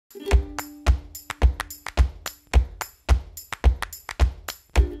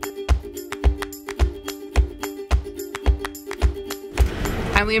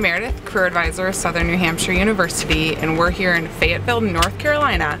I'm Leah Meredith, Career Advisor at Southern New Hampshire University, and we're here in Fayetteville, North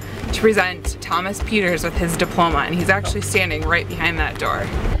Carolina to present Thomas Peters with his diploma, and he's actually standing right behind that door.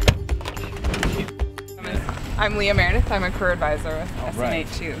 I'm Leah Meredith, I'm a Career Advisor with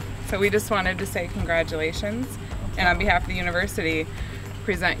SNHU. So we just wanted to say congratulations, and on behalf of the university,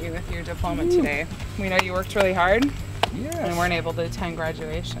 present you with your diploma today. We know you worked really hard. Yes. And weren't able to attend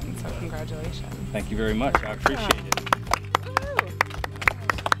graduation, so congratulations. Thank you very much, I appreciate it.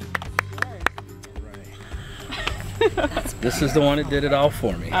 This is the one that did it all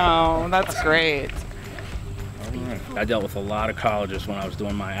for me. Oh, that's great. I dealt with a lot of colleges when I was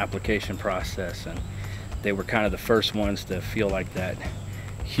doing my application process, and they were kind of the first ones to feel like that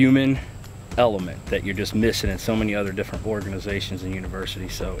human element that you're just missing in so many other different organizations and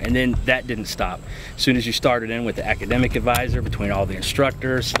universities. So, and then that didn't stop. As soon as you started in with the academic advisor, between all the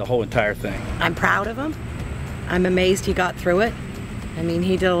instructors, the whole entire thing. I'm proud of him. I'm amazed he got through it. I mean,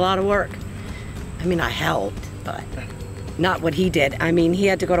 he did a lot of work. I mean, I helped, but not what he did. I mean, he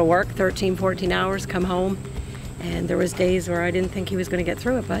had to go to work 13, 14 hours, come home, and there was days where I didn't think he was going to get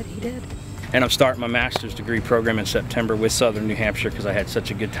through it, but he did. And I'm starting my master's degree program in September with Southern New Hampshire because I had such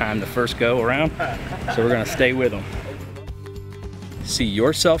a good time the first go around. So we're going to stay with them. See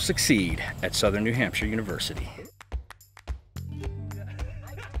yourself succeed at Southern New Hampshire University.